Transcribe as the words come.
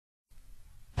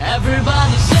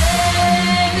Everybody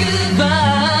say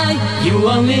goodbye. You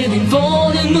are living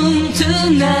for the moon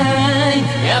tonight.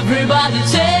 Everybody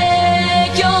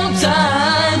take your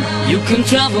time. You can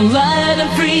travel light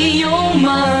and free your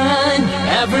mind.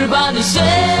 Everybody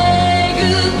say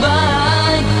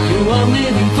goodbye. You are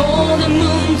living for the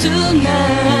moon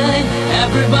tonight.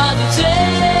 Everybody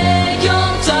take your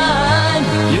time.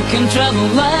 You can travel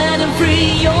light and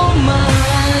free your mind.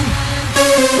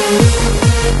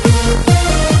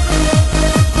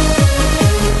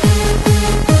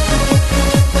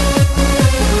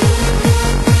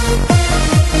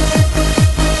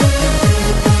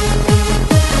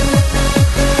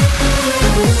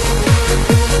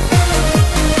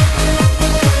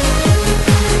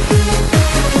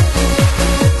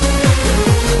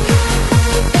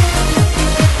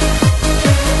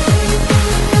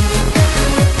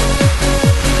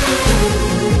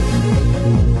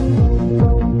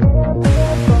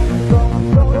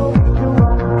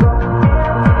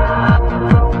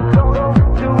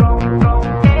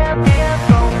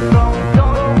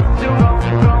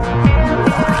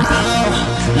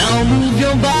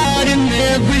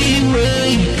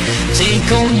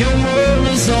 Take all your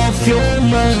worries off your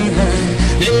mind.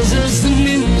 This is the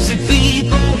music,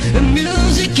 people, the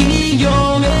music in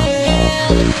your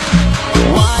head.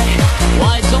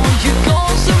 Why don't you call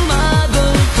some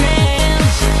other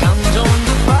friends? Come join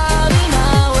the party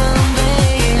now and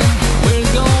then.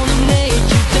 We're gonna make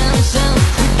you dance and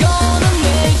we're gonna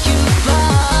make you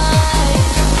fly.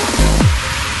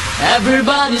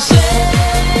 Everybody say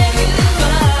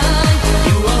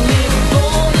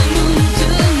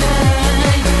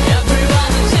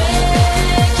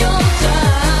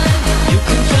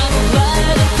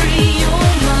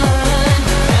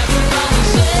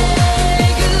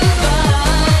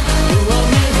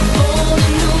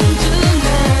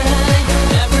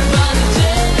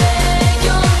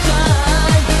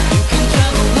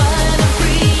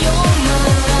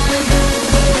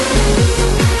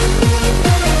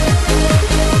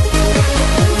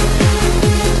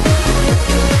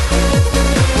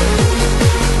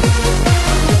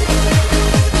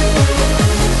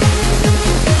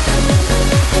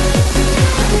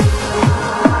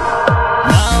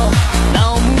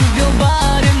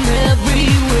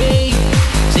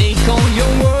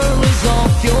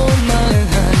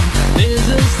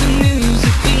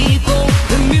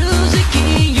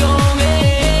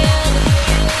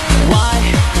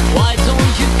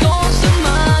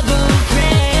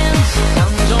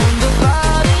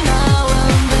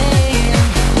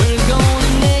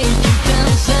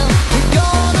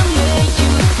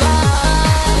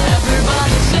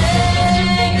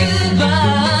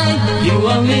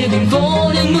living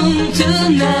for the moon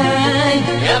tonight.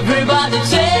 Everybody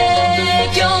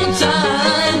take your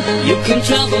time. You can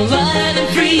travel light and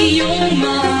free your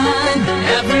mind.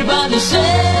 Everybody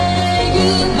say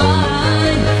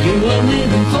goodbye. You are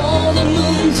living for the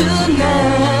moon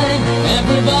tonight.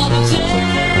 Everybody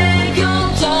take your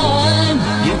time.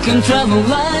 You can travel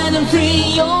light and free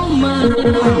your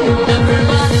mind.